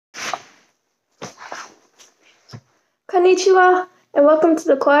Konnichiwa, and welcome to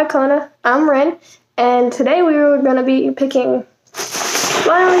the Kawaii Corner. I'm Ren, and today we were going to be blindly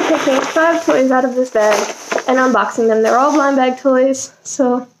picking 5 toys out of this bag and unboxing them. They're all blind bag toys,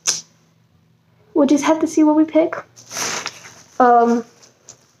 so we'll just have to see what we pick.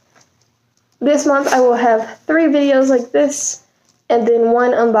 This month I will have 3 videos like this, and then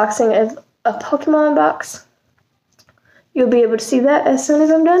 1 unboxing of a Pokemon box. You'll be able to see that as soon as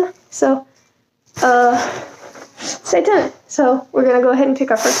I'm done, so stay tuned. So we're going to go ahead and pick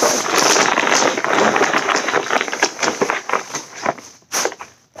our first one.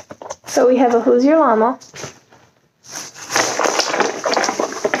 So we have a Who's Your Llama,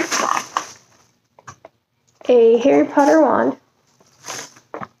 a Harry Potter wand,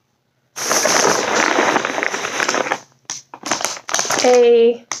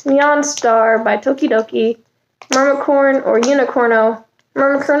 a Neon Star by Tokidoki, Mermicorn or Unicorno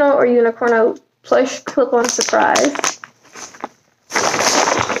plush clip-on surprise,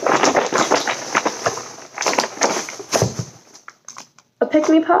 a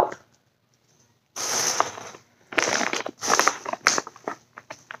Pick-Me-Pop,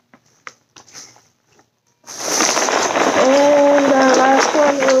 and our last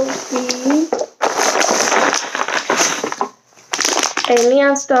one will be a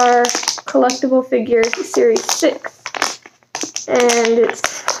Neon Star collectible figure series 6, and it's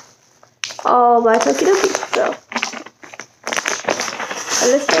all by Tokidoki, so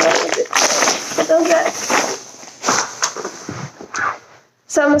let's get those back.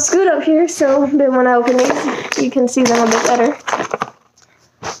 So I'm gonna scoot up here so then when I open these you can see them a bit better.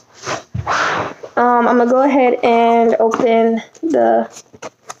 I'm gonna go ahead and open the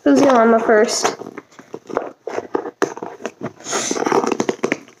Who's Your Llama first.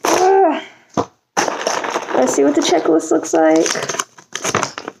 Let's see what the checklist looks like.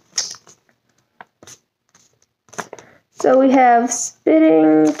 So we have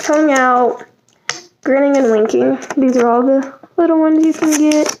spitting, tongue out, grinning, and winking. These are all the little ones you can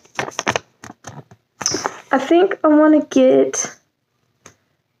get. I think I want to get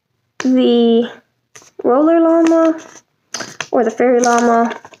the roller llama, or the fairy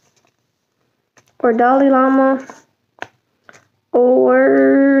llama, or dolly llama,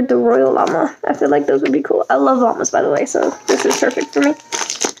 or the royal llama. I feel like those would be cool. I love llamas, by the way, so this is perfect for me.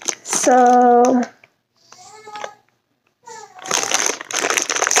 So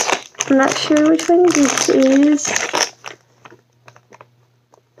I'm not sure which one this is.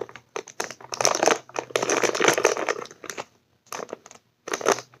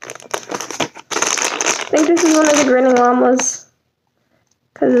 I think this is one of the grinning llamas,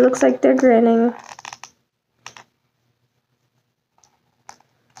 because it looks like they're grinning.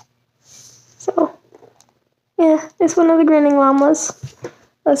 So, yeah, it's one of the grinning llamas.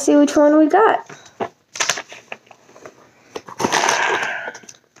 Let's see which one we got.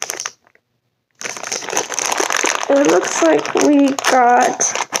 It looks like we got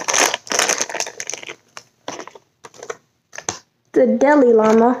the deli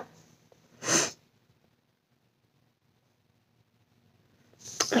llama.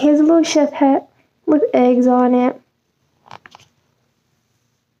 He has a little chef hat with eggs on it.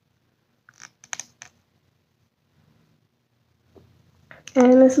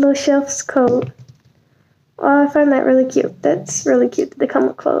 And this little chef's coat. Oh, I find that really cute. That's really cute that they come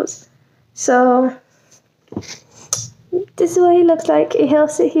with clothes. So this is what he looks like. He'll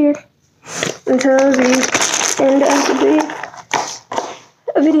sit here until the end of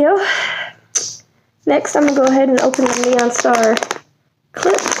the video. Next, I'm going to go ahead and open the Neon Star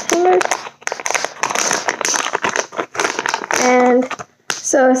clip hanger. And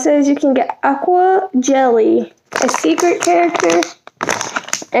so it says you can get Aqua Jelly, a secret character,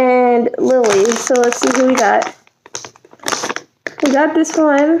 and Lily. So let's see who we got. We got this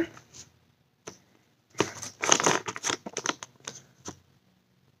one.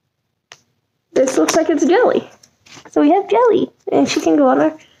 This looks like it's Jelly. So we have Jelly, and she can go on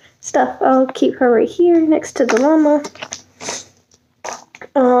our stuff. I'll keep her right here next to the llama.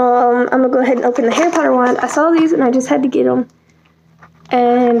 I'm gonna go ahead and open the Harry Potter wand. I saw these and I just had to get them.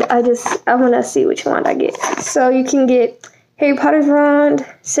 And I want to see which wand I get. So you can get Harry Potter's wand,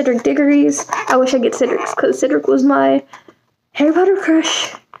 Cedric Diggory's. I wish I get Cedric's because Cedric was my Harry Potter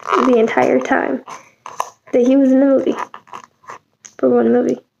crush the entire time that he was in the movie. For one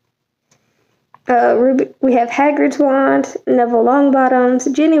movie. We have Hagrid's wand, Neville Longbottom's,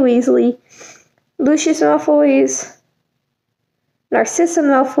 Ginny Weasley, Lucius Malfoy's, Narcissa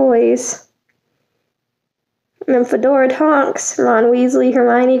Malfoy's, Fedora Tonks, Ron Weasley,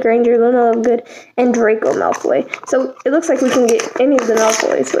 Hermione Granger, Luna Lovegood, and Draco Malfoy. So it looks like we can get any of the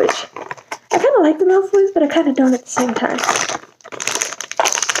Malfoys, which I kind of like the Malfoys, but I kind of don't at the same time.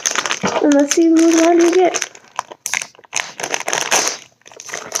 And let's see whose wand we get.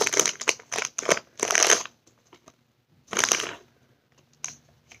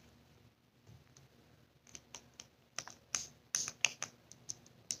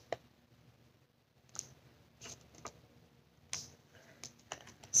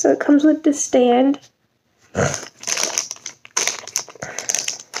 So it comes with this stand. I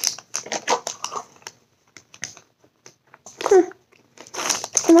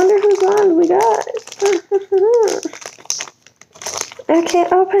wonder whose wand we got. I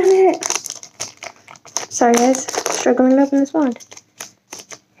can't open it. Sorry guys, struggling to open this wand.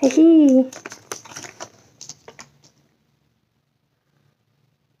 Hey.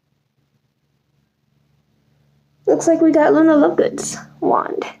 Looks like we got Luna Lovegood's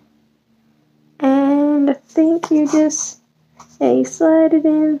wand. And I think you just, yeah, you slide it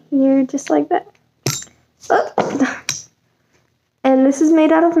in here just like that. Oh. And this is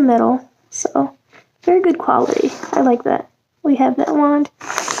made out of metal, so very good quality. I like that. We have that wand.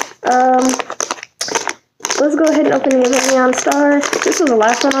 Let's go ahead and open the Neon Star. This was the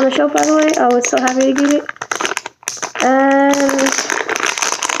last one on the shelf, by the way. I was so happy to get it. And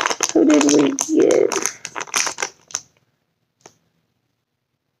who did we get?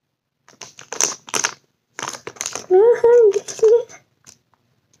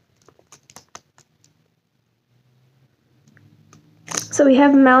 So we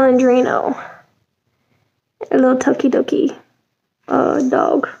have Malandrino, a little Tokidoki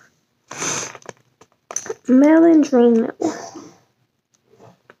dog. Malandrino.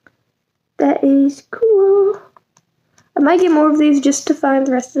 That is cool. I might get more of these just to find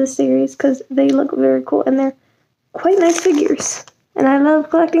the rest of the series because they look very cool and they're quite nice figures. And I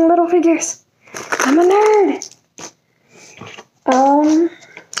love collecting little figures. I'm a nerd.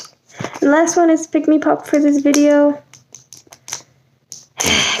 The last one is Pick Me Pop for this video.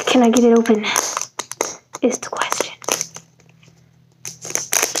 Can I get it open? Is the question.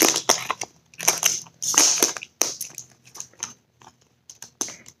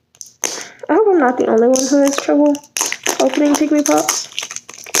 I hope I'm not the only one who has trouble opening Pick Me Pop.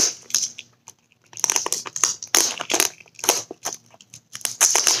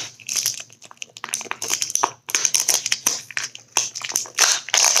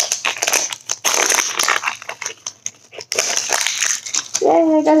 Yay,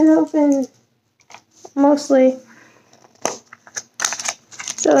 I got it open. Mostly.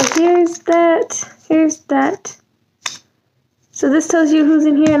 So here's that. So this tells you who's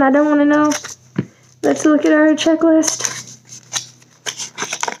in here and I don't want to know. Let's look at our checklist.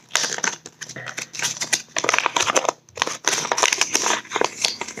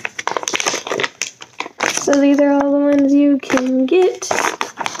 So these are all the ones you can get.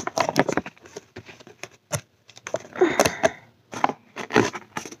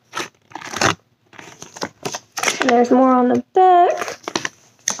 There's more on the back.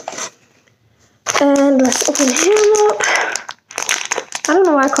 And let's open him up. I don't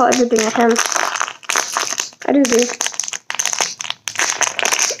know why I call everything a him. I do.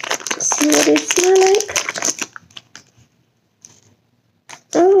 Let's see what it smells like.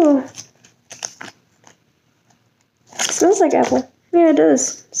 Oh. It smells like apple. Yeah, it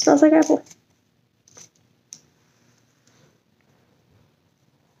does. It smells like apple.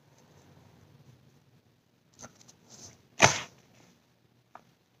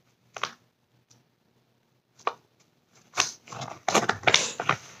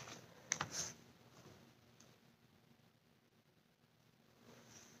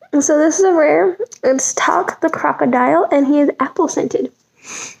 So this is a rare. It's Talk the Crocodile, and he is apple scented.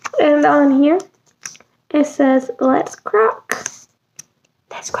 And on here, it says, "Let's croc."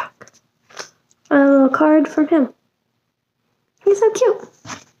 Let's croc. A little card from him. He's so cute.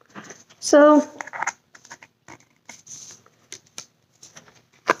 So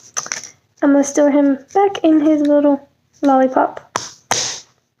I'm gonna store him back in his little lollipop.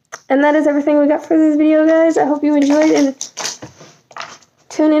 And that is everything we got for this video, guys. I hope you enjoyed and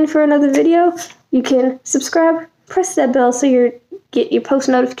tune in for another video. You can subscribe, press that bell so you get your post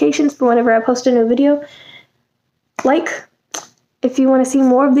notifications for whenever I post a new video. Like if you want to see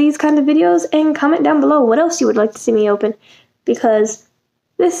more of these kind of videos, and comment down below what else you would like to see me open, because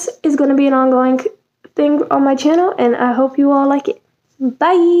this is going to be an ongoing thing on my channel and I hope you all like it.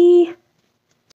 Bye!